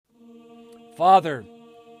Father,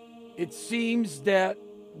 it seems that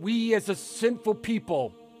we as a sinful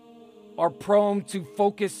people are prone to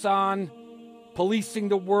focus on policing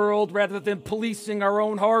the world rather than policing our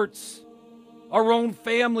own hearts, our own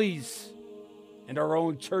families, and our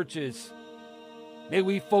own churches. May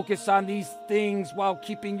we focus on these things while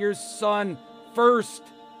keeping your Son first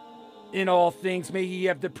in all things. May he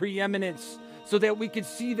have the preeminence so that we can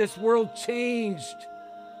see this world changed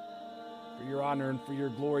for your honor and for your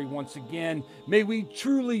glory once again. May we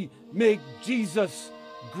truly make Jesus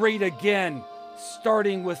great again,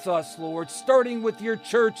 starting with us, Lord, starting with your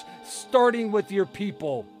church, starting with your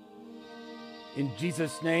people. In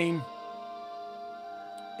Jesus' name,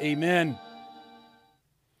 amen.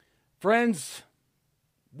 Friends,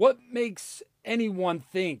 what makes anyone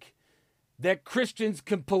think that Christians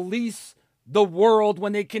can police the world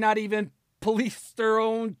when they cannot even police their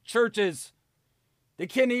own churches? They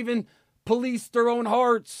can't even police their own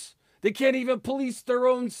hearts. They can't even police their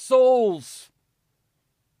own souls.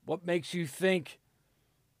 What makes you think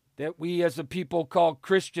that we as a people called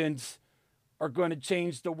Christians are going to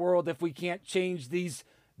change the world if we can't change these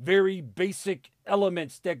very basic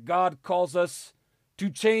elements that God calls us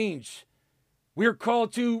to change? We're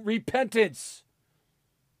called to repentance.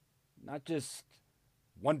 Not just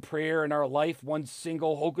one prayer in our life, one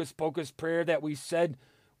single hocus pocus prayer that we said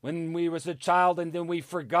when we was a child and then we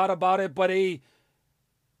forgot about it, but a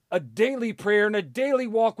daily prayer and a daily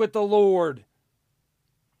walk with the Lord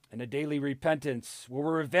and a daily repentance where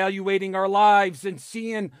we're evaluating our lives and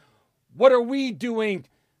seeing what are we doing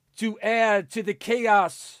to add to the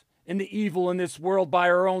chaos and the evil in this world by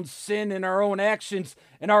our own sin and our own actions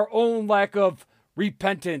and our own lack of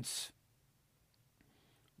repentance.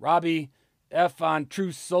 Robbie F. on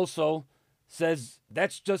Truth Social says,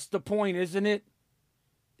 that's just the point, isn't it?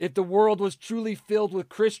 If the world was truly filled with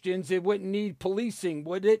Christians, it wouldn't need policing,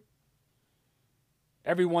 would it?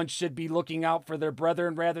 Everyone should be looking out for their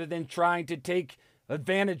brethren rather than trying to take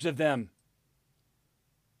advantage of them.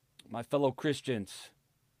 My fellow Christians,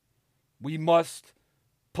 we must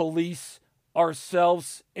police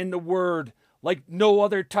ourselves in the Word like no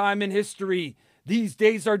other time in history. These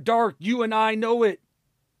days are dark. You and I know it.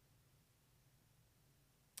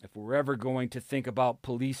 If we're ever going to think about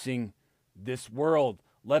policing this world,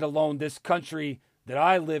 let alone this country that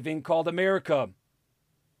I live in called America.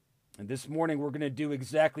 And this morning we're going to do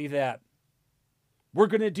exactly that. We're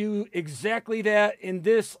going to do exactly that in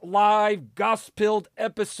this live gospel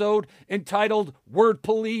episode entitled Word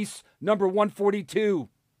Police number 142.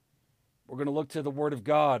 We're going to look to the Word of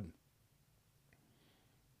God.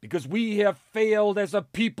 Because we have failed as a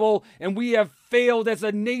people and we have failed as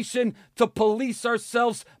a nation to police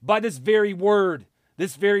ourselves by this very word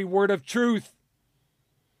of truth.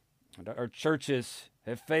 And our churches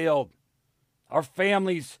have failed. Our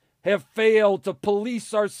families have failed to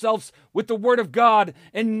police ourselves with the Word of God.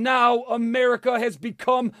 And now America has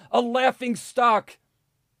become a laughing stock,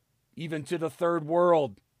 even to the third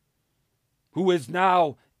world, who is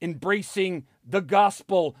now embracing the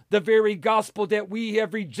gospel, the very gospel that we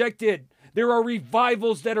have rejected. There are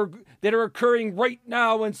revivals that are occurring right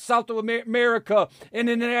now in South America and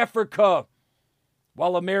in Africa,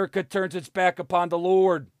 while America turns its back upon the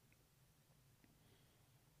Lord.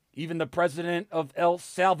 Even the president of El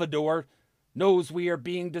Salvador knows we are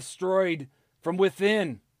being destroyed from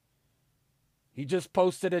within. He just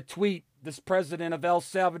posted a tweet, this president of El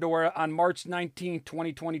Salvador, on March 19,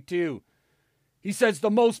 2022. He says the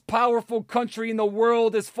most powerful country in the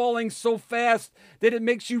world is falling so fast that it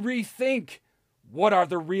makes you rethink what are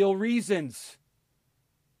the real reasons.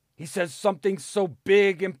 He says something so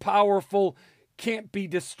big and powerful can't be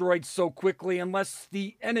destroyed so quickly unless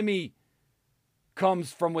the enemy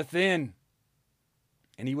comes from within.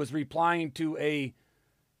 And he was replying to a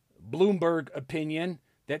Bloomberg opinion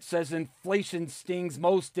that says inflation stings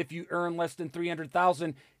most if you earn less than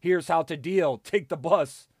 $300,000. Here's how to deal. Take the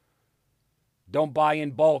bus. Don't buy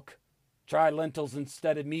in bulk. Try lentils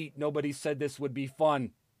instead of meat. Nobody said this would be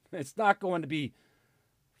fun. It's not going to be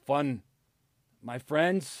fun, my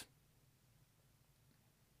friends.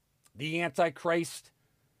 The Antichrist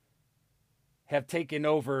have taken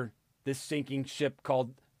over this sinking ship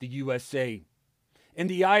called the USA. And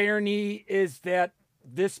the irony is that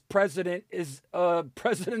this president is a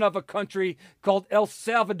president of a country called El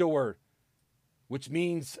Salvador, which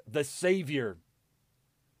means the Savior.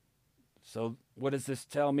 So what does this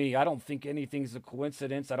tell me? I don't think anything's a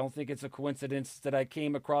coincidence. I don't think it's a coincidence that I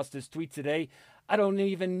came across this tweet today. I don't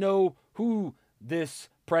even know who this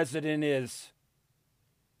president is.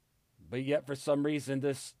 But yet for some reason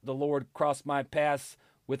the Lord crossed my path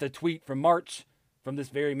with a tweet from March from this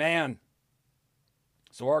very man.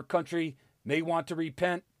 So our country may want to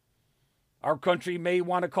repent. Our country may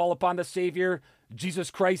want to call upon the Savior, Jesus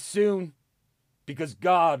Christ, soon, because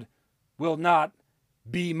God will not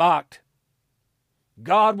be mocked.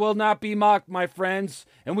 God will not be mocked, my friends.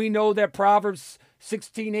 And we know that Proverbs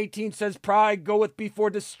 16:18 says, pride goeth before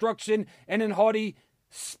destruction, and an haughty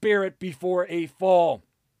spirit before a fall.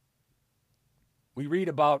 We read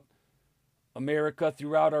about America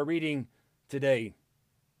throughout our reading today.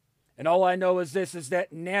 And all I know is this, is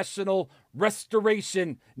that national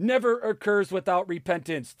restoration never occurs without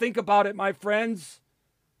repentance. Think about it, my friends.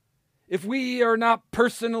 If we are not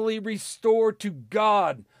personally restored to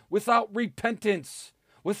God without repentance,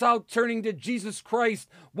 without turning to Jesus Christ,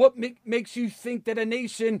 what makes you think that a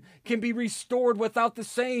nation can be restored without the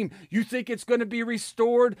same? You think it's going to be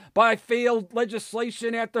restored by failed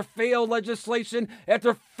legislation after failed legislation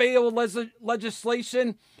after failed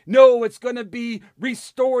legislation? No, it's going to be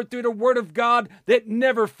restored through the Word of God that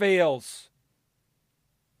never fails.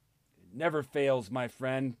 It never fails, my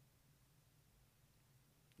friend.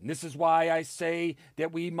 And this is why I say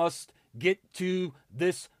that we must get to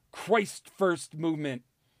this Christ first movement,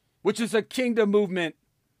 which is a kingdom movement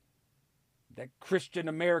that Christian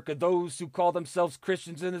America, those who call themselves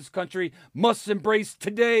Christians in this country, must embrace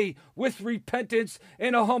today with repentance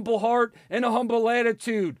and a humble heart and a humble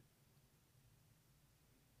attitude.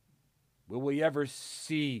 Will we ever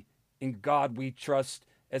see in God we trust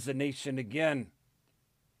as a nation again?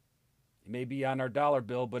 It may be on our dollar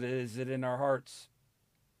bill, but is it in our hearts?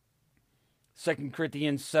 2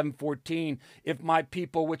 Corinthians 7:14, if my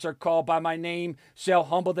people which are called by my name shall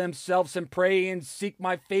humble themselves and pray and seek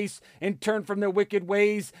my face and turn from their wicked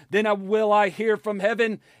ways, then will I hear from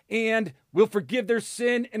heaven and will forgive their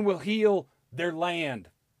sin and will heal their land.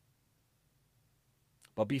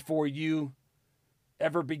 But before you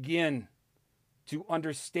ever begin to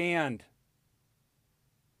understand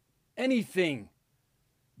anything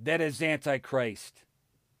that is Antichrist,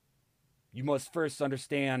 you must first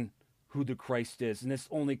understand who the Christ is. And this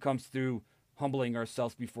only comes through humbling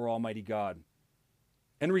ourselves before Almighty God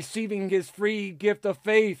and receiving his free gift of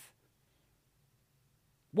faith.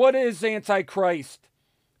 What is Antichrist?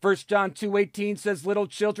 1 John 2:18 says, little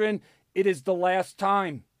children, it is the last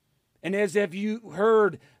time. And as have you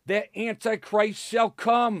heard that Antichrist shall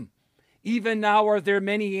come. Even now are there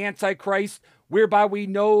many Antichrists, whereby we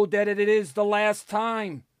know that it is the last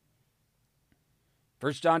time.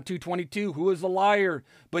 1 John 2:22, who is a liar,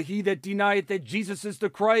 but he that denieth that Jesus is the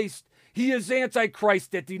Christ? He is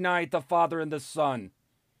Antichrist that denieth the Father and the Son.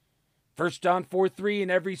 1 John 4:3, and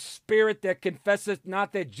every spirit that confesseth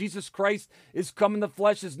not that Jesus Christ is come in the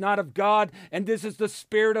flesh is not of God, and this is the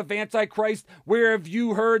spirit of Antichrist, where have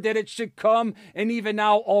you heard that it should come, and even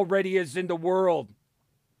now already is in the world.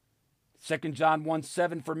 2 John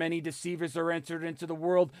 1:7, for many deceivers are entered into the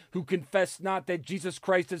world who confess not that Jesus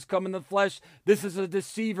Christ has come in the flesh. This is a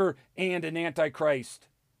deceiver and an Antichrist.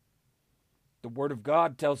 The Word of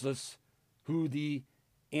God tells us who the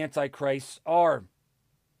Antichrists are.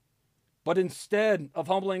 But instead of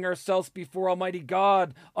humbling ourselves before Almighty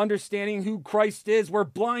God, understanding who Christ is, we're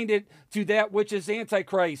blinded to that which is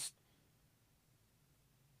Antichrist.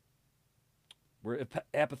 We're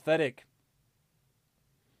apathetic.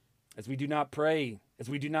 As we do not pray, as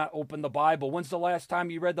we do not open the Bible. When's the last time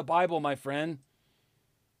you read the Bible, my friend?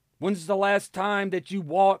 When's the last time that you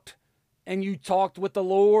walked and you talked with the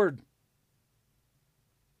Lord?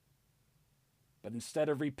 But instead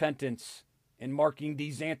of repentance and marking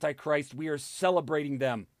these antichrists, we are celebrating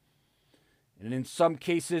them. And in some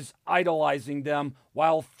cases, idolizing them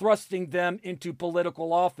while thrusting them into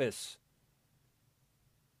political office.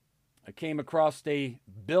 I came across a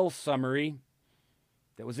bill summary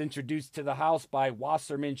that was introduced to the House by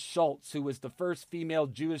Wasserman Schultz, who was the first female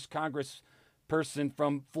Jewish congressperson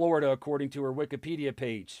from Florida, according to her Wikipedia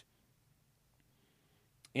page.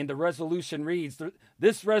 And the resolution reads,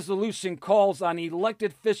 this resolution calls on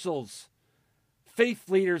elected officials, faith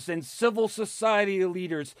leaders, and civil society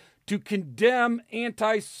leaders to condemn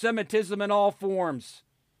anti-Semitism in all forms.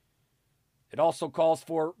 It also calls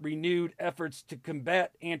for renewed efforts to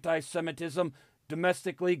combat anti-Semitism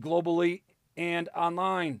domestically, globally, and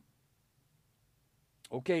online.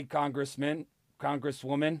 Okay, Congressman,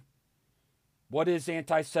 Congresswoman, what is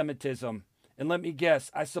anti-Semitism? And let me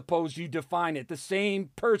guess, I suppose you define it. The same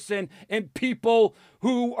person and people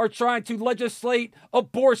who are trying to legislate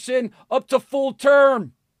abortion up to full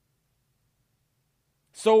term.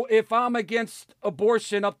 So if I'm against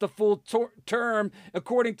abortion up to full term,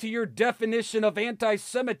 according to your definition of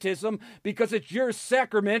anti-Semitism, because it's your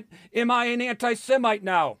sacrament, am I an anti-Semite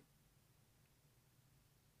now?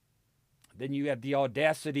 Then you have the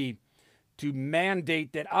audacity to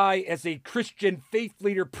mandate that I, as a Christian faith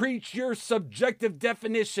leader, preach your subjective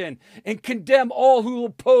definition and condemn all who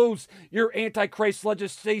oppose your Antichrist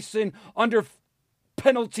legislation under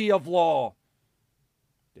penalty of law.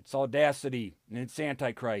 It's audacity and it's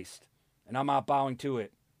Antichrist, and I'm not bowing to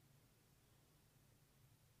it.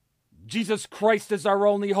 Jesus Christ is our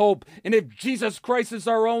only hope. And if Jesus Christ is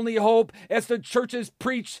our only hope, as the churches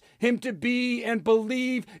preach him to be and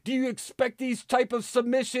believe, do you expect these type of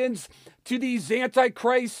submissions to these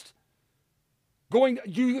Antichrist? Do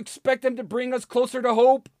you expect them to bring us closer to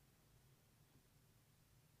hope?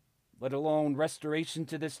 Let alone restoration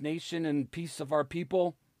to this nation and peace of our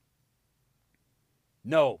people?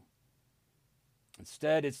 No.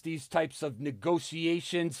 Instead, it's these types of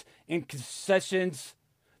negotiations and concessions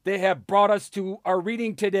that have brought us to our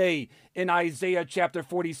reading today in Isaiah chapter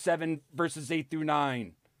 47, verses 8 through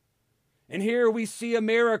 9. And here we see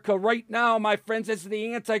America right now, my friends, as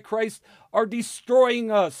the Antichrist are destroying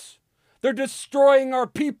us. They're destroying our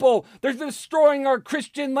people. They're destroying our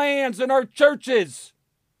Christian lands and our churches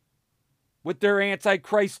with their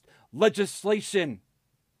Antichrist legislation.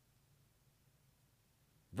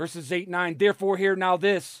 Verses 8 and 9, therefore hear now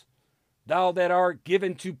this, thou that art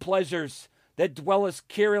given to pleasures, that dwellest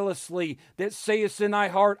carelessly, that sayest in thy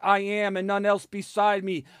heart, I am, and none else beside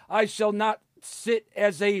me. I shall not sit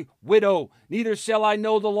as a widow, neither shall I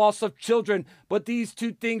know the loss of children. But these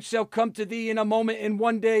two things shall come to thee in a moment, in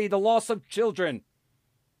one day, the loss of children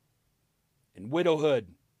and widowhood.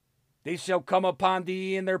 They shall come upon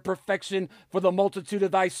thee in their perfection, for the multitude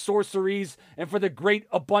of thy sorceries, and for the great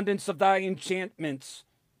abundance of thy enchantments.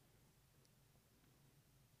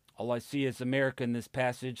 All I see is America in this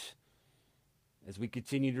passage. As we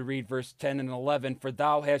continue to read verse 10 and 11, for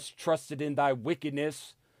thou hast trusted in thy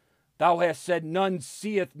wickedness. Thou hast said, none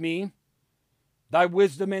seeth me. Thy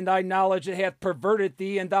wisdom and thy knowledge hath perverted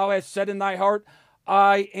thee, and thou hast said in thy heart,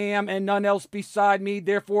 I am, and none else beside me.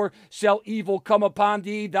 Therefore shall evil come upon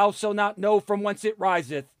thee. Thou shalt not know from whence it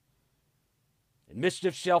riseth. And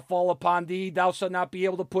mischief shall fall upon thee. Thou shalt not be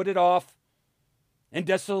able to put it off. And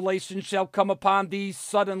desolation shall come upon thee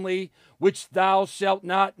suddenly, which thou shalt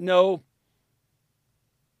not know.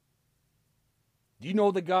 Do you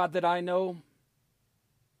know the God that I know?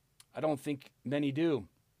 I don't think many do.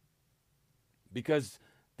 Because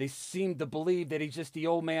they seem to believe that he's just the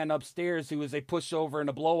old man upstairs who is a pushover and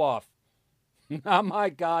a blow-off. Not my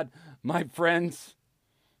God, my friends.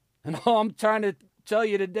 And all I'm trying to tell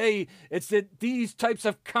you today is that these types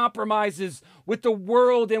of compromises with the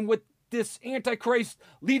world and with this Antichrist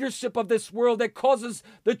leadership of this world that causes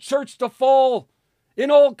the church to fall in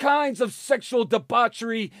all kinds of sexual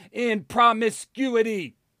debauchery and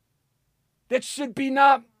promiscuity that should be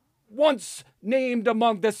not once named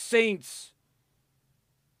among the saints.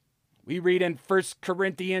 We read in 1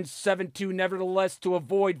 Corinthians 7:2, nevertheless, to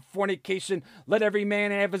avoid fornication, let every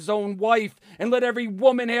man have his own wife, and let every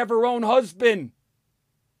woman have her own husband.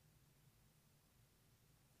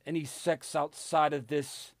 Any sex outside of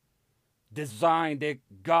this design that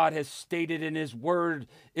God has stated in his word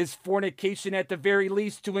is fornication, at the very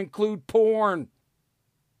least to include porn.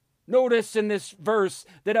 Notice in this verse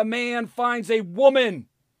that a man finds a woman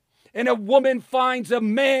and a woman finds a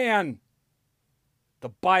man. The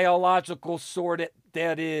biological sort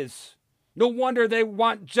that is. No wonder they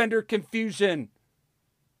want gender confusion.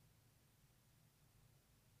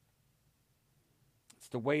 It's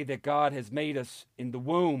the way that God has made us in the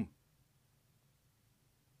womb.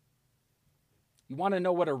 You want to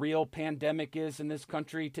know what a real pandemic is in this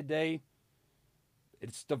country today?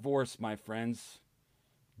 It's divorce, my friends.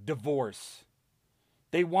 Divorce.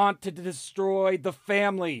 They want to destroy the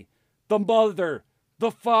family, the mother,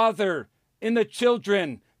 the father, and the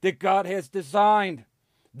children that God has designed.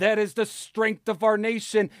 That is the strength of our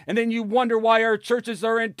nation. And then you wonder why our churches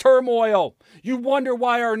are in turmoil. You wonder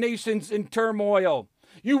why our nation's in turmoil.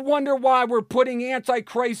 You wonder why we're putting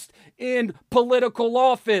Antichrist in political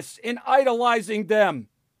office and idolizing them.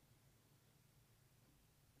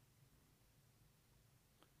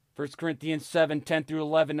 1 Corinthians 7:10 through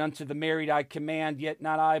 11, unto the married I command, yet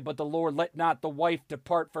not I, but the Lord, let not the wife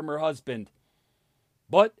depart from her husband.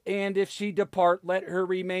 And if she depart, let her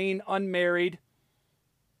remain unmarried,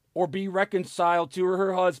 or be reconciled to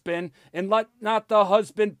her husband, and let not the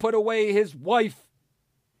husband put away his wife.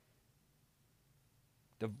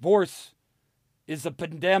 Divorce is a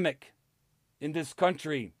pandemic in this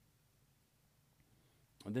country.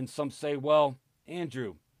 And then some say, well,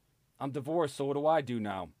 Andrew, I'm divorced, so what do I do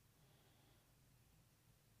now?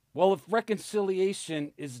 Well, if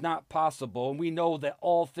reconciliation is not possible, and we know that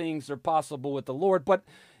all things are possible with the Lord, but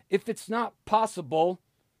if it's not possible,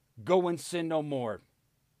 go and sin no more.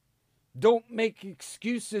 Don't make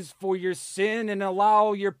excuses for your sin and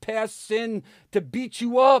allow your past sin to beat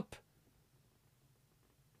you up.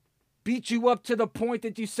 Beat you up to the point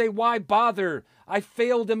that you say, why bother? I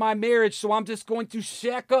failed in my marriage, so I'm just going to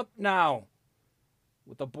shack up now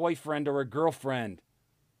with a boyfriend or a girlfriend.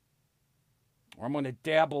 Or I'm going to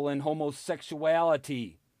dabble in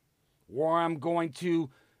homosexuality. Or I'm going to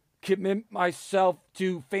commit myself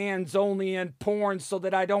to fans only and porn so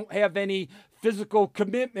that I don't have any physical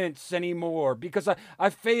commitments anymore because I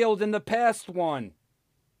failed in the past one.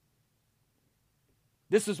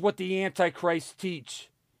 This is what the Antichrist teach.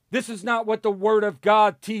 This is not what the Word of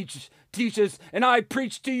God teaches, and I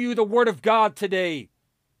preach to you the Word of God today.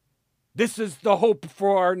 This is the hope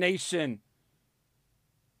for our nation.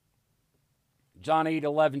 John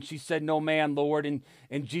 8:11, she said, no man, Lord. And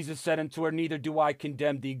Jesus said unto her, neither do I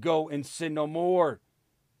condemn thee. Go and sin no more.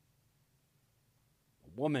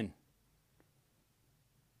 A woman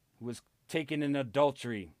who was taken in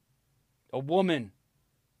adultery. A woman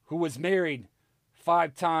who was married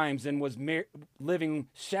 5 times and was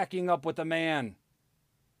shacking up with a man.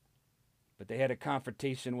 But they had a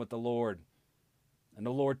confrontation with the Lord. And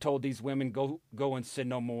the Lord told these women, go and sin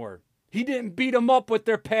no more. He didn't beat them up with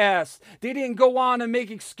their past. They didn't go on and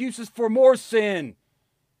make excuses for more sin.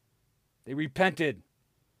 They repented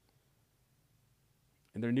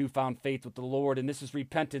in their newfound faith with the Lord. And this is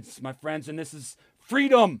repentance, my friends. And this is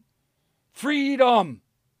freedom. Freedom.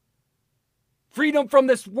 Freedom from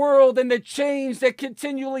this world and the chains that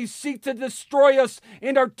continually seek to destroy us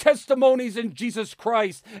and our testimonies in Jesus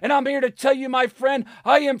Christ. And I'm here to tell you, my friend,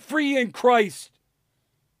 I am free in Christ.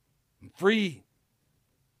 I'm free.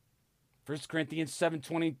 1 Corinthians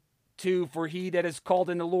 7:22, for he that is called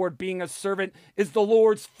in the Lord being a servant is the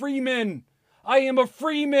Lord's freeman. I am a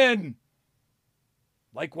freeman.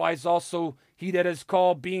 Likewise also he that is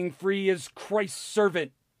called being free is Christ's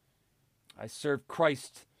servant. I serve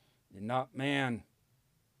Christ and not man.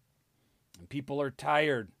 And people are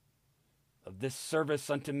tired of this service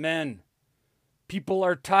unto men. People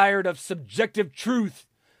are tired of subjective truth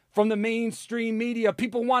from the mainstream media.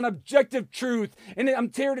 People want objective truth. And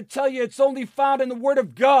I'm here to tell you it's only found in the Word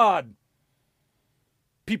of God.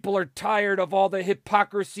 People are tired of all the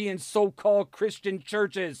hypocrisy in so-called Christian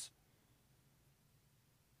churches.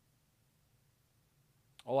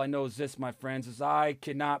 All I know is this, my friends, is I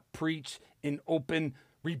cannot preach in open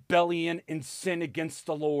rebellion and sin against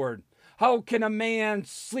the Lord. How can a man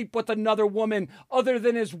sleep with another woman other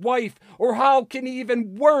than his wife? Or how can he,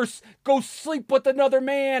 even worse, go sleep with another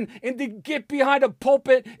man and to get behind a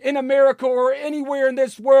pulpit in America or anywhere in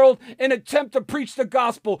this world and attempt to preach the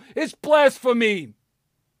gospel? It's blasphemy.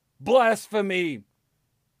 Blasphemy.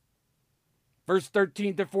 Verse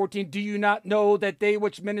 13-14, do you not know that they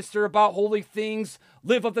which minister about holy things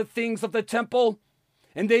live of the things of the temple?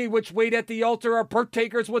 And they which wait at the altar are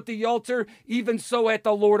partakers with the altar. Even so hath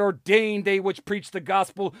the Lord ordained they which preach the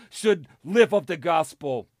gospel should live of the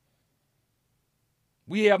gospel.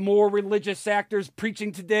 We have more religious actors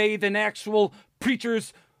preaching today than actual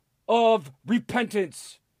preachers of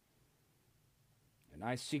repentance. And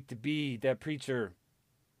I seek to be that preacher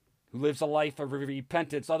who lives a life of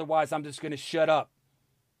repentance. Otherwise, I'm just going to shut up.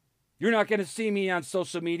 You're not going to see me on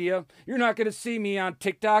social media. You're not going to see me on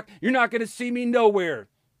TikTok. You're not going to see me nowhere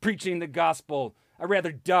preaching the gospel. I'd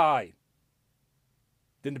rather die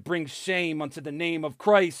than to bring shame unto the name of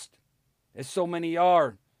Christ, as so many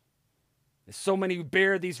are. As so many who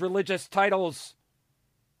bear these religious titles,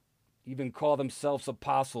 even call themselves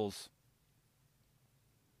apostles.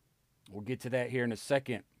 We'll get to that here in a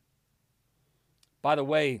second. By the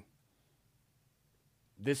way,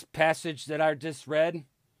 this passage that I just read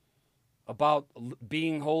about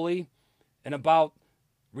being holy and about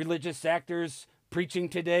religious actors preaching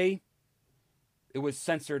today, it was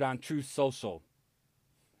censored on Truth Social.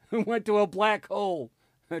 It went to a black hole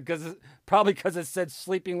probably because it said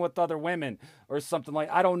sleeping with other women or something like.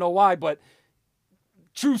 I don't know why, but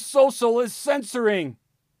Truth Social is censoring.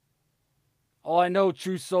 All I know,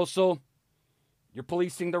 Truth Social, you're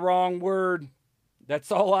policing the wrong word.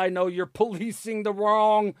 That's all I know. You're policing the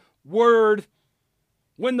wrong word.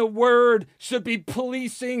 When the word should be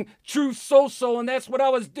policing Truth Social, and that's what I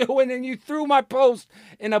was doing, and you threw my post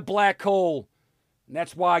in a black hole. And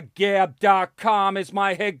that's why Gab.com is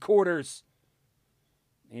my headquarters.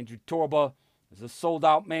 Andrew Torba is a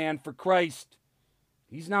sold-out man for Christ.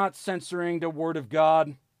 He's not censoring the Word of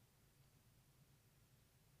God.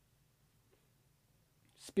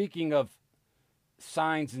 Speaking of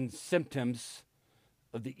signs and symptoms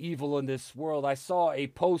of the evil in this world, I saw a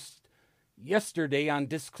post yesterday on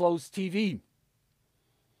Disclosed TV.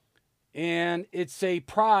 And it's a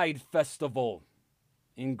pride festival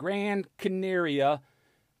in Gran Canaria.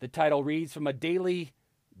 The title reads from a daily.co.uk.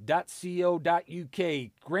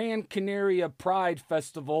 Gran Canaria Pride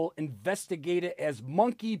Festival investigated as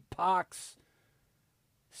monkeypox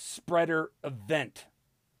spreader event.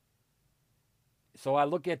 So I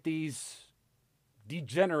look at these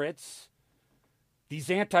degenerates,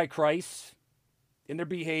 these antichrists in their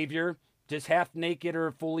behavior, just half naked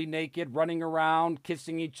or fully naked, running around,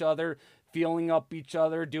 kissing each other, feeling up each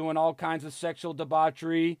other, doing all kinds of sexual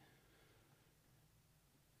debauchery.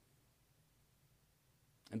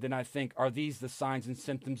 And then I think, are these the signs and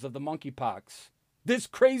symptoms of the monkeypox? This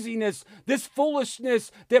craziness, this foolishness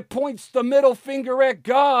that points the middle finger at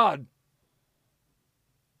God.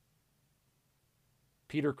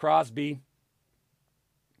 Peter Crosby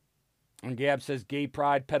on Gab says gay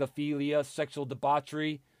pride, pedophilia, sexual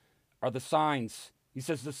debauchery are the signs. He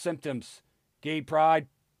says the symptoms: gay pride,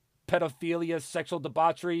 pedophilia, sexual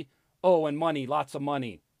debauchery, and money, lots of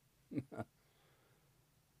money.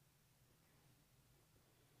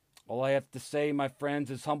 All I have to say, my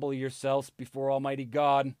friends, is humble yourselves before Almighty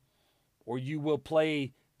God, or you will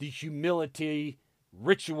play the humility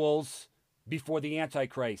rituals before the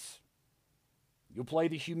Antichrist. You'll play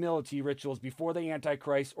the humility rituals before the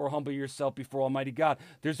Antichrist, or humble yourself before Almighty God.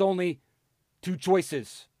 There's only two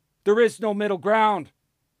choices. There is no middle ground.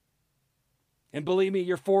 And believe me,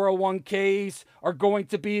 your 401ks are going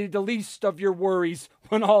to be the least of your worries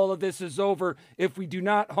when all of this is over if we do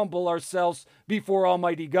not humble ourselves before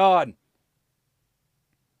Almighty God.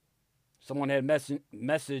 Someone had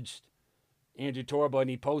messaged Andrew Torba, and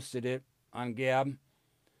he posted it on Gab.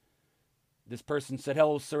 This person said,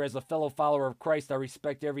 "Hello, sir. As a fellow follower of Christ, I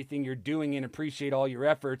respect everything you're doing and appreciate all your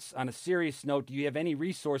efforts. On a serious note, do you have any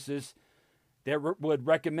resources that would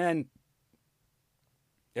recommend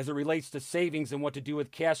as it relates to savings and what to do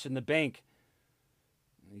with cash in the bank?"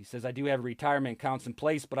 He says, "I do have retirement accounts in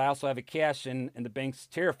place, but I also have a cash and the banks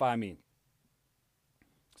terrify me."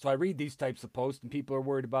 So I read these types of posts, and people are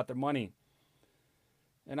worried about their money.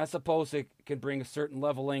 And I suppose it can bring a certain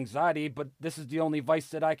level of anxiety, but this is the only advice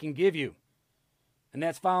that I can give you. And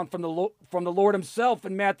that's found from the Lord himself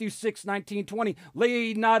in Matthew 6:19-20.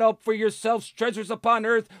 "Lay not up for yourselves treasures upon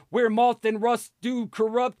earth, where moth and rust do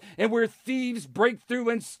corrupt, and where thieves break through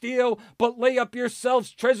and steal. But lay up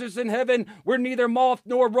yourselves treasures in heaven, where neither moth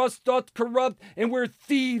nor rust doth corrupt, and where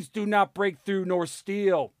thieves do not break through nor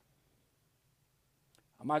steal."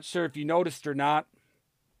 I'm not sure if you noticed or not,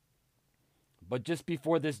 but just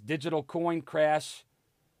before this digital coin crash,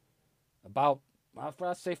 for about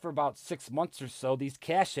 6 months or so, these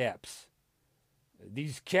cash apps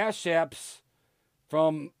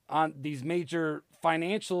from on these major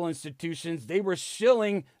financial institutions, they were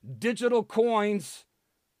shilling digital coins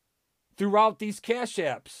throughout these cash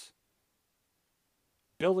apps,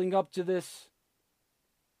 building up to this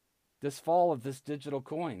fall of this digital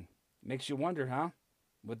coin. Makes you wonder, huh?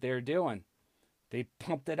 What they're doing. They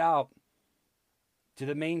pumped it out to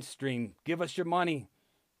the mainstream. Give us your money.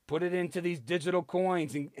 Put it into these digital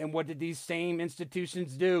coins. And what did these same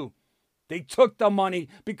institutions do? They took the money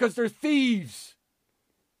because they're thieves.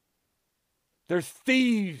 They're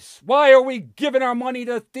thieves. Why are we giving our money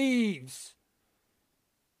to thieves?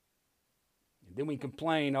 And then we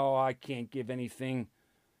complain, I can't give anything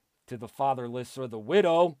to the fatherless or the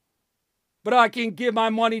widow, but I can give my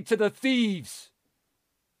money to the thieves.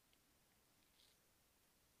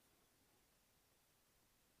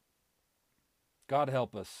 God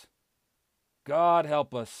help us. God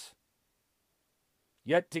help us.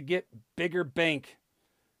 Yet to get bigger bank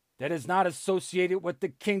that is not associated with the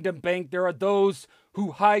kingdom bank, there are those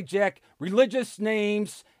who hijack religious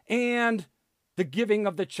names and the giving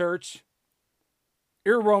of the church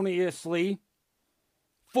erroneously,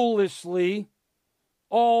 foolishly,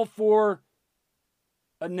 all for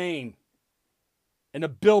a name and a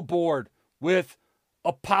billboard with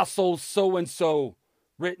Apostle so-and-so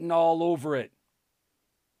written all over it.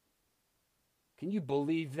 Can you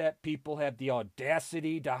believe that people have the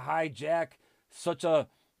audacity to hijack such a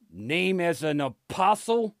name as an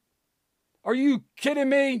apostle? Are you kidding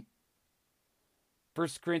me? 1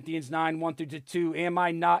 Corinthians 9:1-2. Am I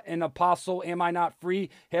not an apostle? Am I not free?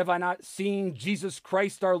 Have I not seen Jesus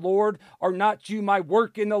Christ our Lord? Are not you my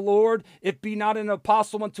work in the Lord? If be not an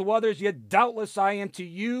apostle unto others, yet doubtless I am to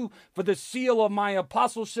you. For the seal of my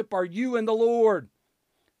apostleship are you in the Lord.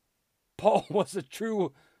 Paul was a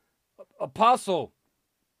true apostle.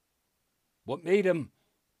 What made him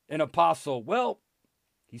an apostle? Well,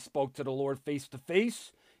 he spoke to the Lord face to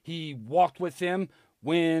face. He walked with him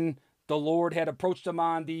when the Lord had approached him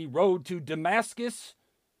on the road to Damascus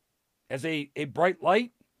as a bright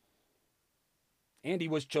light. And he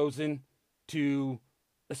was chosen to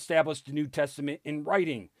established the New Testament in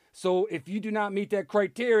writing. So if you do not meet that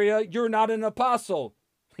criteria, you're not an apostle.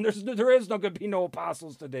 There is no going to be no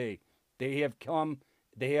apostles today. They have come,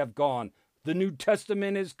 they have gone. The New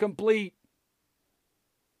Testament is complete.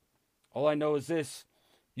 All I know is this: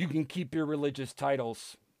 you can keep your religious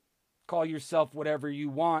titles. Call yourself whatever you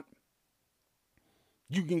want.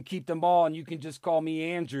 You can keep them all, and you can just call me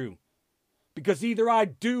Andrew. Because either I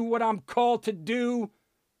do what I'm called to do,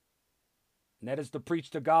 and that is to preach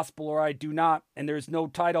the gospel, or I do not, and there is no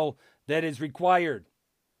title that is required.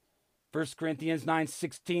 1 Corinthians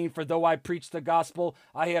 9:16, for though I preach the gospel,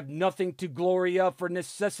 I have nothing to glory of, for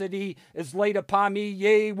necessity is laid upon me.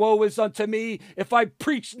 Yea, woe is unto me if I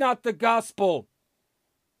preach not the gospel.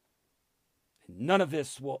 None of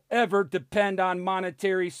this will ever depend on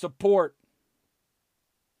monetary support.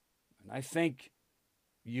 And I think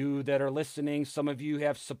you that are listening, some of you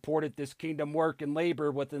have supported this kingdom work and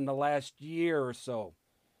labor within the last year or so.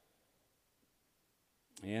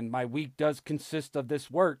 And my week does consist of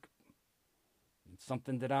this work. It's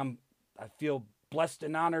something that I feel blessed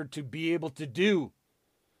and honored to be able to do.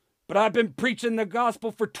 But I've been preaching the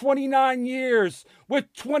gospel for 29 years,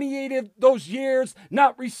 with 28 of those years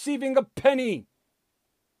not receiving a penny.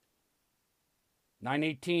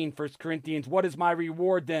 9:18, 1 Corinthians, what is my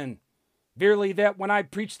reward then? Verily that when I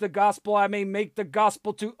preach the gospel, I may make the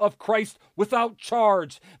gospel of Christ without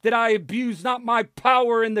charge, that I abuse not my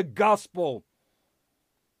power in the gospel.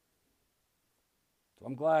 So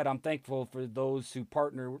I'm thankful for those who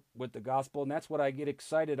partner with the gospel, and that's what I get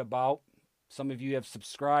excited about. Some of you have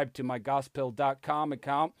subscribed to my gospel.com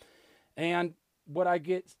account, and what I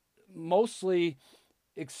get mostly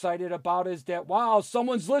excited about is that, wow,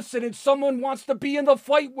 someone's listening, someone wants to be in the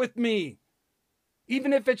fight with me.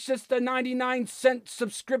 Even if it's just a 99-cent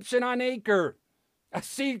subscription on Anchor. I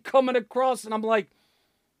see it coming across, and I'm like,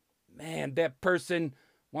 man, that person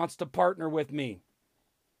wants to partner with me.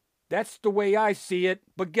 That's the way I see it.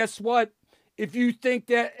 But guess what? If you think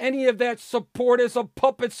that any of that support is a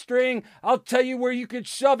puppet string, I'll tell you where you could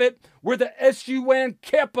shove it. Where the S-U-N,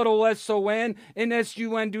 capital S-O-N, and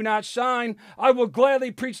S-U-N do not shine. I will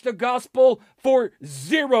gladly preach the gospel for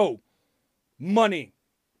zero money.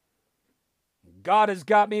 God has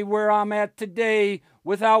got me where I'm at today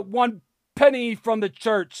without one penny from the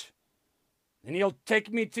church. And he'll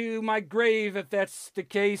take me to my grave if that's the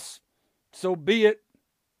case. So be it.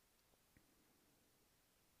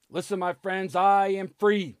 Listen, my friends, I am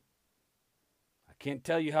free. I can't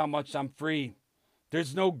tell you how much I'm free.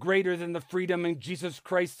 There's no greater than the freedom in Jesus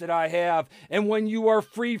Christ that I have. And when you are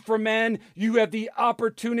free from men, you have the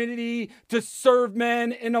opportunity to serve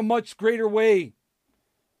men in a much greater way.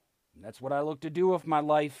 And that's what I look to do with my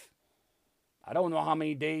life. I don't know how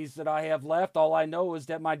many days that I have left. All I know is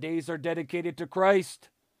that my days are dedicated to Christ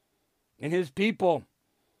and his people,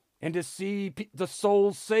 and to see the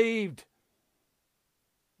souls saved.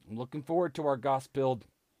 I'm looking forward to our gospel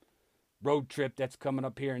road trip that's coming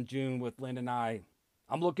up here in June with Lynn and I.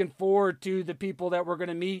 I'm looking forward to the people that we're going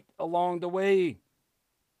to meet along the way.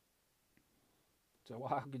 So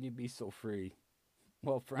how can you be so free?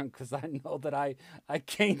 Well, friend, because I know that I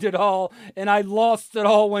gained it all and I lost it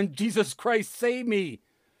all when Jesus Christ saved me.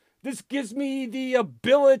 This gives me the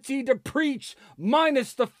ability to preach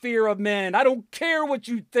minus the fear of men. I don't care what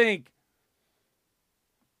you think.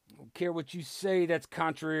 I don't care what you say that's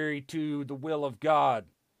contrary to the will of God,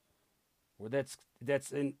 or that's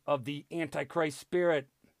of the Antichrist spirit.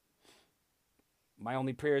 My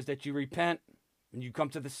only prayer is that you repent and you come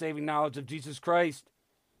to the saving knowledge of Jesus Christ.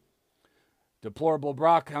 Deplorable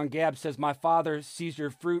Brock on Gab says, my Father sees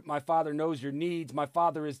your fruit. My Father knows your needs. My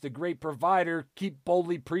Father is the great provider. Keep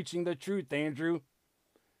boldly preaching the truth, Andrew.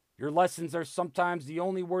 Your lessons are sometimes the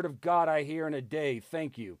only word of God I hear in a day.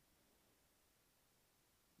 Thank you.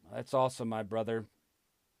 That's awesome, my brother.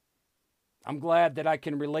 I'm glad that I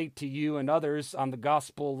can relate to you and others on the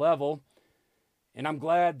gospel level. And I'm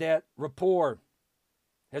glad that rapport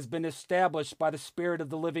has been established by the Spirit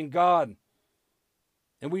of the living God.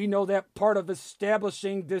 And we know that part of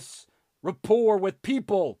establishing this rapport with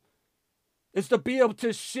people is to be able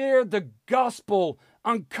to share the gospel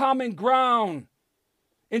on common ground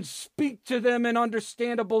and speak to them in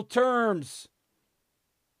understandable terms.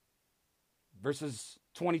 Verses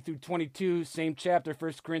 20 through 22, same chapter,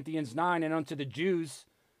 1 Corinthians 9, and unto the Jews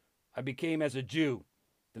I became as a Jew,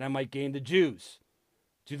 that I might gain the Jews.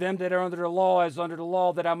 To them that are under the law as under the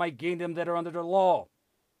law, that I might gain them that are under the law.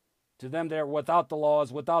 To them that are without the law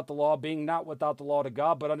as without the law, being not without the law to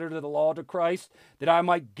God, but under the law to Christ, that I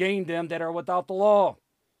might gain them that are without the law.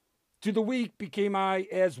 To the weak became I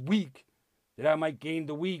as weak, that I might gain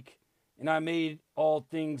the weak. And I made all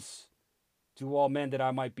things to all men, that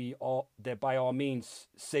I might be that by all means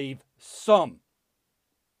save some.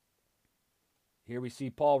 Here we see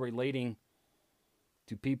Paul relating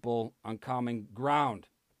to people on common ground.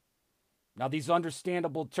 Now, these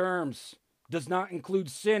understandable terms does not include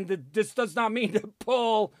sin. This does not mean that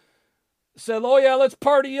Paul said, oh yeah, let's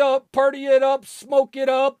party it up, smoke it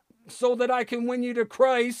up, so that I can win you to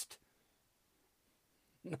Christ.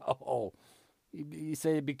 No. He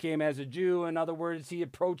said he became as a Jew. In other words, he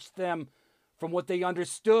approached them from what they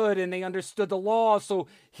understood, and they understood the law. So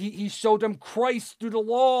he showed them Christ through the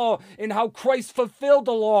law and how Christ fulfilled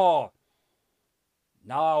the law.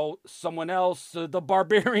 Now, someone else, the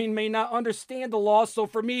barbarian, may not understand the law. So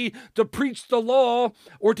for me to preach the law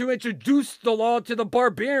or to introduce the law to the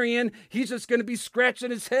barbarian, he's just going to be scratching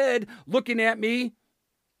his head, looking at me.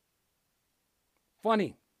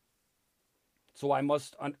 Funny. So I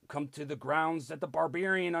must come to the grounds that the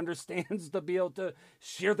barbarian understands to be able to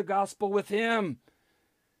share the gospel with him.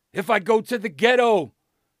 If I go to the ghetto,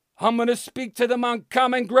 I'm going to speak to them on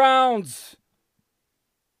common grounds.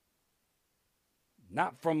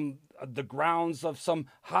 Not from the grounds of some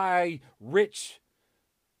high, rich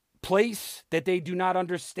place that they do not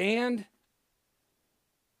understand,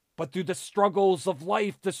 but through the struggles of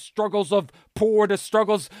life, the struggles of poor, the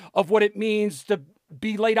struggles of what it means to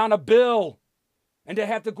be laid on a bill and to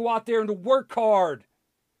have to go out there and to work hard.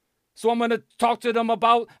 So I'm going to talk to them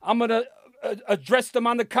about, I'm going to address them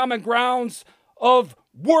on the common grounds of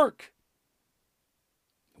work.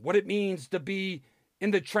 What it means to be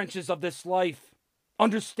in the trenches of this life.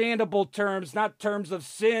 Understandable terms, not terms of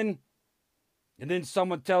sin. And then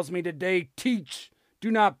someone tells me today, teach, do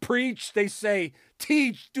not preach. They say,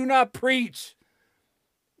 teach, do not preach.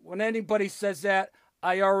 When anybody says that,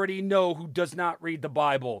 I already know who does not read the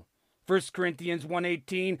Bible. 1 Corinthians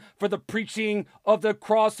 1:18, for the preaching of the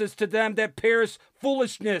cross is to them that perish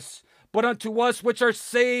foolishness, but unto us which are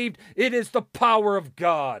saved, it is the power of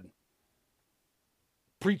God.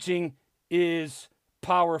 Preaching is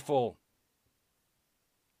powerful.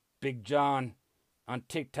 Big John on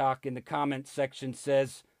TikTok in the comment section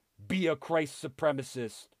says, be a Christ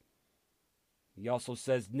supremacist. He also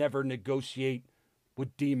says, never negotiate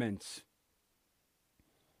with demons.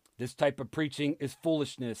 This type of preaching is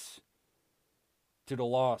foolishness to the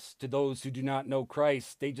lost, to those who do not know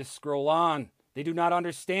Christ. They just scroll on. They do not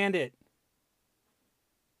understand it.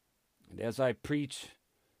 And as I preach,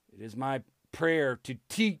 it is my prayer to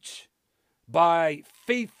teach by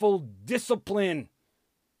faithful discipline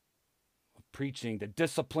of preaching, the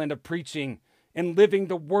discipline of preaching and living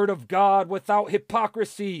the word of God without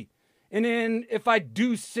hypocrisy. And then if I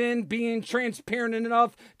do sin, being transparent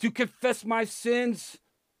enough to confess my sins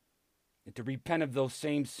and to repent of those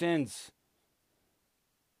same sins.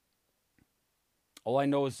 All I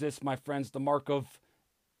know is this, my friends, the mark of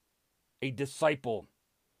a disciple.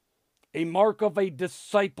 A mark of a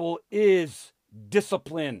disciple is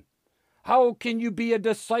discipline. How can you be a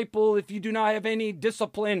disciple if you do not have any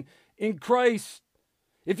discipline in Christ?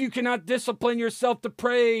 If you cannot discipline yourself to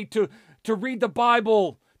pray, to read the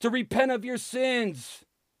Bible, to repent of your sins,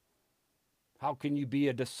 how can you be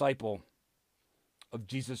a disciple of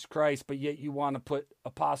Jesus Christ, but yet you want to put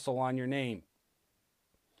apostle on your name?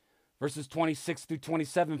 Verses 26 through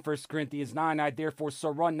 27, 1 Corinthians 9, I therefore so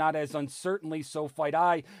run, not as uncertainly, so fight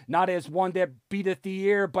I, not as one that beateth the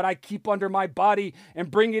air, but I keep under my body and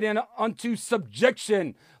bring it in unto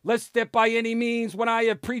subjection, lest that by any means, when I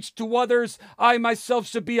have preached to others, I myself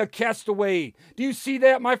should be a castaway. Do you see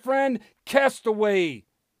that, my friend? Castaway.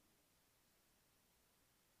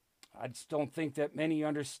 I just don't think that many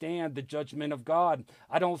understand the judgment of God.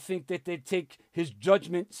 I don't think that they take his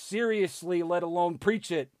judgment seriously, let alone preach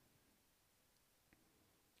it.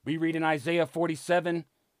 We read in Isaiah 47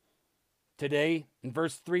 today, in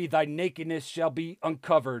verse 3, thy nakedness shall be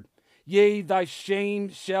uncovered. Yea, thy shame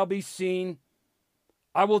shall be seen.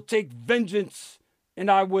 I will take vengeance, and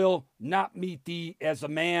I will not meet thee as a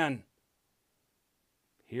man.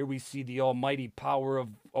 Here we see the almighty power of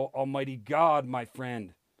Almighty God, my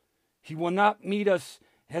friend. He will not meet us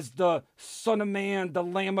as the Son of Man, the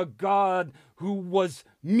Lamb of God, who was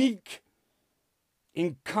meek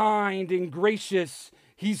and kind and gracious.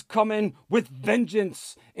 He's coming with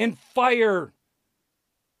vengeance and fire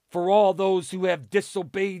for all those who have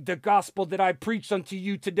disobeyed the gospel that I preach unto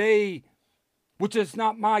you today, which is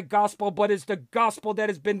not my gospel, but is the gospel that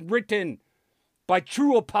has been written by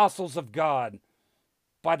true apostles of God,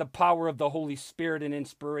 by the power of the Holy Spirit and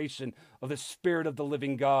inspiration of the Spirit of the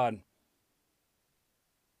living God.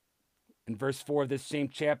 In verse 4 of this same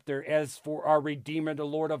chapter, as for our Redeemer, the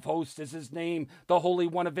Lord of hosts is his name, the Holy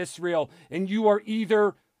One of Israel. And you are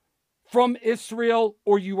either from Israel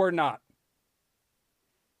or you are not.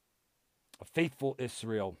 A faithful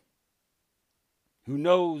Israel who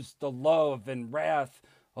knows the love and wrath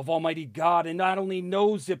of Almighty God, and not only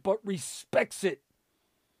knows it, but respects it.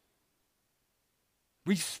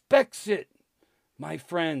 Respects it, my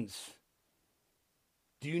friends.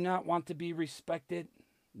 Do you not want to be respected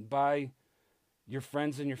by your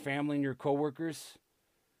friends and your family and your coworkers?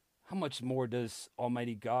 How much more does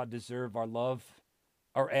Almighty God deserve our love,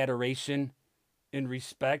 our adoration, and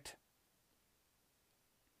respect?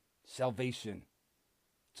 Salvation.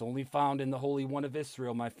 It's only found in the Holy One of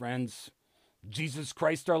Israel, my friends. Jesus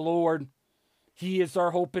Christ our Lord. He is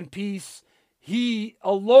our hope and peace. He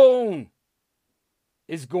alone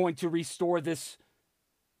is going to restore this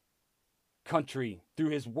country through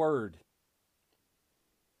his word.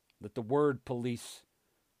 Let the word police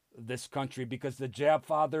this country, because the Jab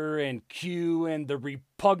Father and Q and the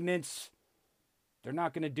repugnance, they're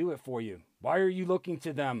not going to do it for you. Why are you looking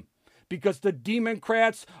to them? Because the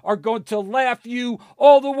Democrats are going to laugh you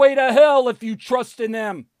all the way to hell if you trust in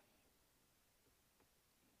them.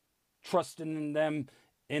 Trust in them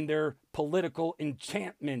in their political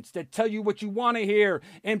enchantments that tell you what you want to hear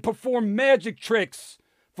and perform magic tricks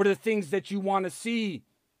for the things that you want to see.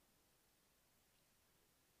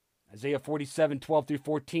 Isaiah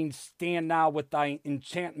 47:12-14, stand now with thy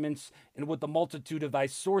enchantments and with the multitude of thy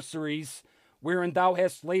sorceries, wherein thou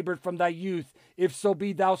hast labored from thy youth. If so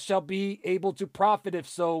be thou shalt be able to profit, if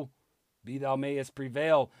so be thou mayest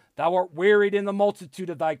prevail. Thou art wearied in the multitude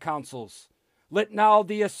of thy counsels. Let now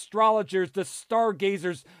the astrologers, the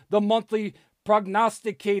stargazers, the monthly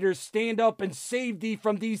prognosticators stand up and save thee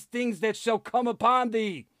from these things that shall come upon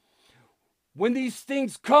thee. When these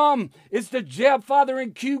things come, is the Jab Father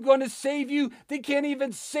and Q going to save you? They can't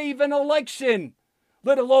even save an election,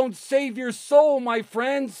 let alone save your soul, my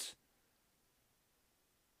friends.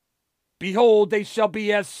 Behold, they shall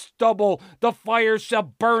be as stubble. The fire shall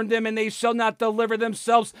burn them, and they shall not deliver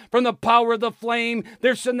themselves from the power of the flame.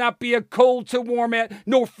 There shall not be a coal to warm at,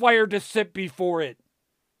 nor fire to sit before it.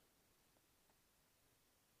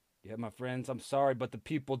 Yeah, my friends, I'm sorry, but the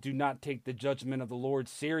people do not take the judgment of the Lord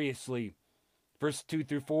seriously. Verse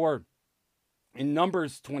 2-4. In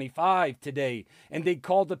Numbers 25 today, and they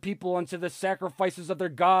called the people unto the sacrifices of their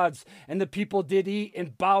gods, and the people did eat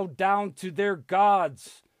and bowed down to their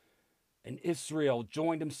gods. And Israel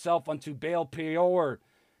joined himself unto Baal Peor,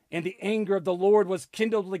 and the anger of the Lord was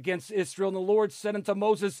kindled against Israel. And the Lord said unto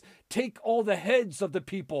Moses, take all the heads of the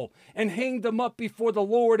people and hang them up before the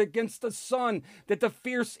Lord against the sun, that the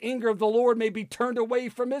fierce anger of the Lord may be turned away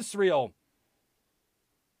from Israel.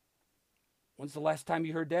 When's the last time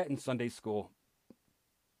you heard that in Sunday school?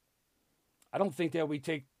 I don't think that we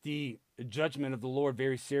take the judgment of the Lord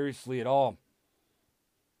very seriously at all.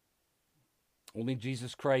 Only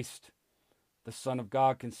Jesus Christ, the Son of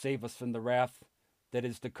God, can save us from the wrath that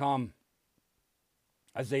is to come.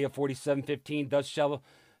 Isaiah 47:15, thus shall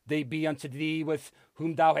they be unto thee with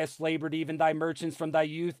whom thou hast labored, even thy merchants from thy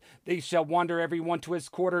youth. They shall wander every one to his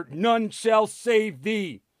quarter. None shall save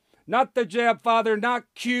thee. Not the Jab Father, not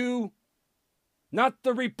Q, not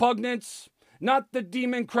the repugnants, not the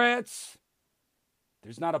Democrats.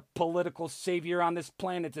 There's not a political savior on this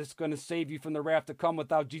planet that's going to save you from the wrath to come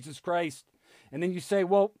without Jesus Christ. And then you say,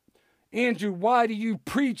 well, Andrew, why do you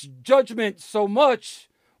preach judgment so much?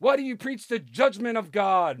 Why do you preach the judgment of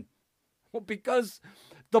God? Well, because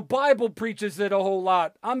the Bible preaches it a whole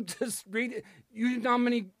lot. I'm just reading. You know how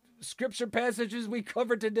many scripture passages we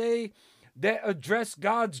covered today that address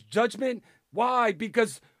God's judgment? Why?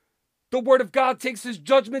 Because the Word of God takes his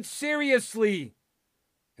judgment seriously.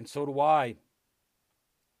 And so do I.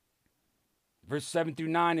 Verse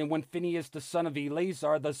 7-9, and when Phinehas, the son of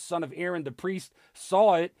Eleazar, the son of Aaron, the priest,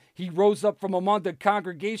 saw it, he rose up from among the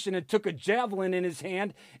congregation and took a javelin in his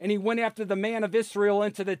hand, and he went after the man of Israel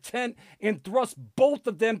into the tent and thrust both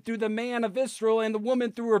of them through the man of Israel and the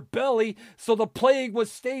woman through her belly, so the plague was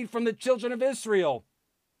stayed from the children of Israel.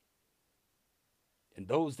 And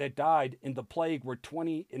those that died in the plague were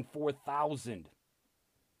 24,000.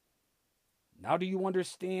 Now do you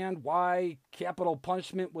understand why capital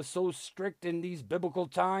punishment was so strict in these biblical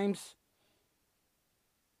times?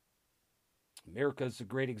 America is a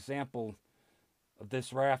great example of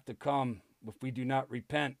this wrath to come if we do not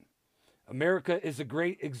repent. America is a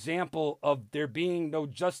great example of there being no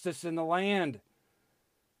justice in the land.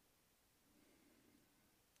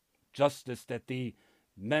 Justice that the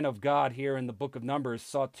men of God here in the book of Numbers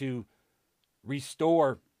sought to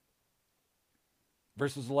restore.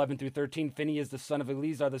 Verses 11-13, Phinehas, the son of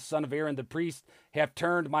Eleazar, the son of Aaron, the priest, hath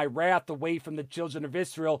turned my wrath away from the children of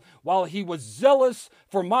Israel, while he was zealous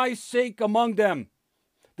for my sake among them.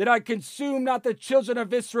 that I consume not the children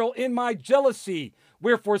of Israel in my jealousy.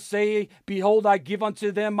 Wherefore say, behold, I give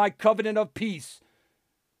unto them my covenant of peace.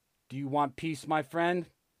 Do you want peace, my friend?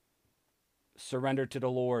 Surrender to the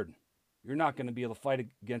Lord. You're not going to be able to fight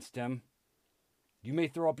against him. You may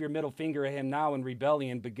throw up your middle finger at him now in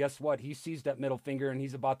rebellion, but guess what? He sees that middle finger and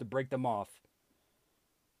he's about to break them off.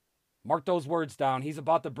 Mark those words down. He's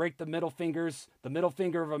about to break the middle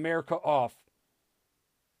finger of America off.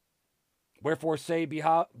 Wherefore say,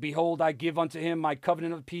 behold, I give unto him my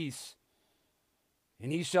covenant of peace.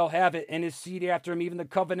 And he shall have it, and his seed after him, even the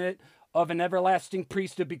covenant of an everlasting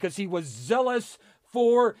priesthood, because he was zealous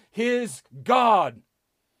for his God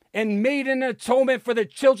and made an atonement for the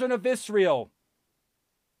children of Israel.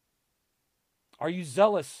 Are you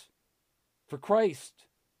zealous for Christ?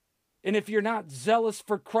 And if you're not zealous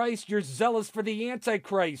for Christ, you're zealous for the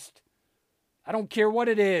Antichrist. I don't care what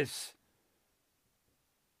it is.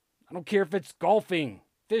 I don't care if it's golfing,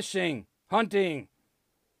 fishing, hunting,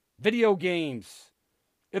 video games.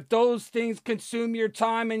 If those things consume your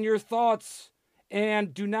time and your thoughts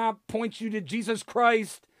and do not point you to Jesus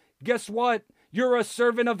Christ, guess what? You're a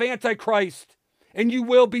servant of Antichrist and you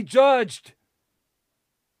will be judged.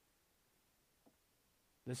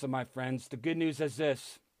 Listen, my friends, the good news is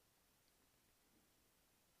this.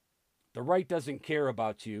 The right doesn't care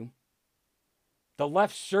about you. The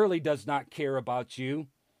left surely does not care about you,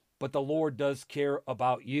 but the Lord does care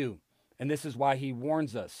about you. And this is why he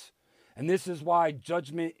warns us. And this is why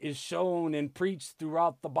judgment is shown and preached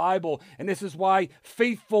throughout the Bible. And this is why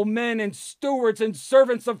faithful men and stewards and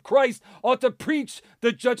servants of Christ ought to preach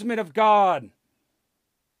the judgment of God.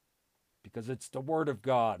 Because it's the word of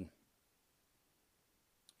God.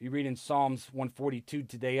 You read in Psalms 142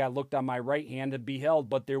 today, I looked on my right hand and beheld,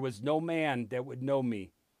 but there was no man that would know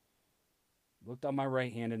me. Looked on my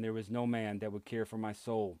right hand and there was no man that would care for my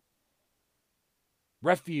soul.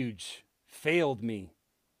 Refuge failed me.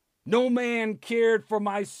 No man cared for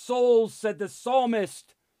my soul, said the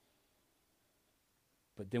psalmist.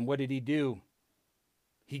 But then what did he do?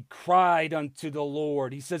 He cried unto the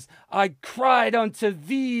Lord. He says, I cried unto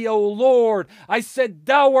thee, O Lord. I said,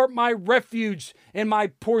 thou art my refuge and my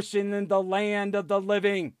portion in the land of the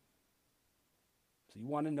living. So you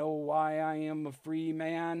want to know why I am a free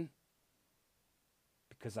man?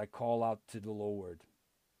 Because I call out to the Lord.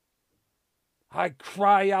 I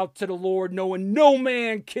cry out to the Lord, knowing no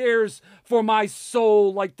man cares for my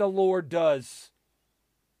soul like the Lord does.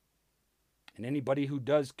 And anybody who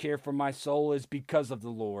does care for my soul is because of the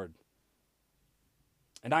Lord.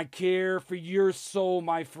 And I care for your soul,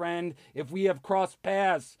 my friend. If we have crossed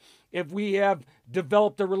paths, if we have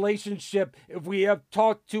developed a relationship, if we have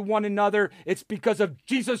talked to one another, it's because of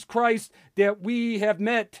Jesus Christ that we have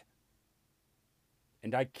met.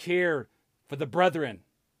 And I care for the brethren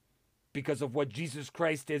because of what Jesus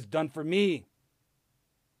Christ has done for me.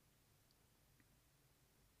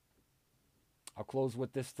 I'll close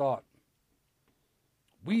with this thought.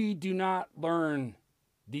 We do not learn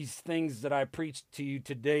these things that I preached to you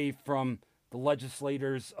today from the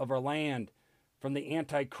legislators of our land, from the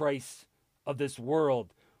antichrists of this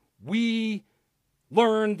world. We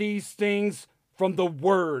learn these things from the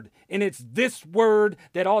Word. And it's this Word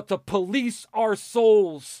that ought to police our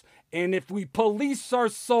souls. And if we police our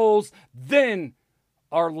souls, then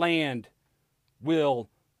our land will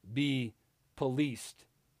be policed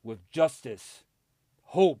with justice,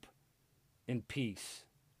 hope, and peace.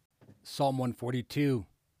 Psalm 142.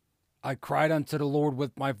 I cried unto the Lord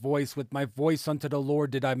with my voice unto the Lord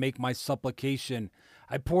did I make my supplication.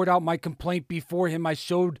 I poured out my complaint before him, I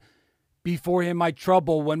showed before him my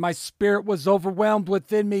trouble. When my spirit was overwhelmed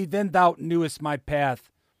within me, then thou knewest my path.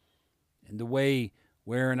 And the way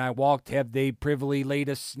wherein I walked have they privily laid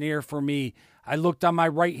a snare for me. I looked on my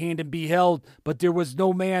right hand and beheld, but there was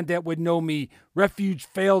no man that would know me. Refuge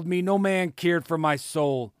failed me, no man cared for my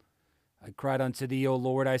soul. I cried unto thee, O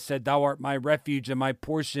Lord. I said, thou art my refuge and my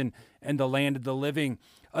portion in the land of the living.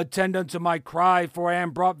 Attend unto my cry, for I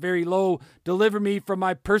am brought very low. Deliver me from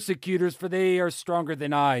my persecutors, for they are stronger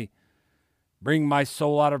than I. Bring my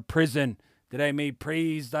soul out of prison, that I may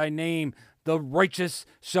praise thy name. The righteous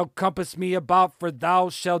shall compass me about, for thou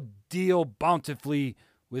shalt deal bountifully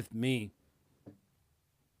with me.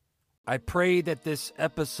 I pray that this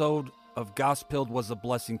episode of Gospeled was a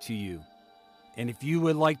blessing to you. And if you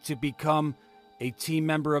would like to become a team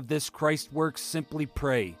member of this Christ Works, simply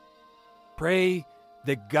pray. Pray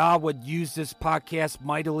that God would use this podcast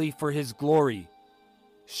mightily for his glory.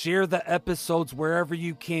 Share the episodes wherever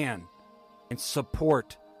you can and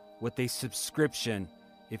support with a subscription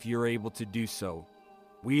if you're able to do so.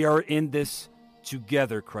 We are in this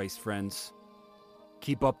together, Christ friends.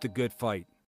 Keep up the good fight.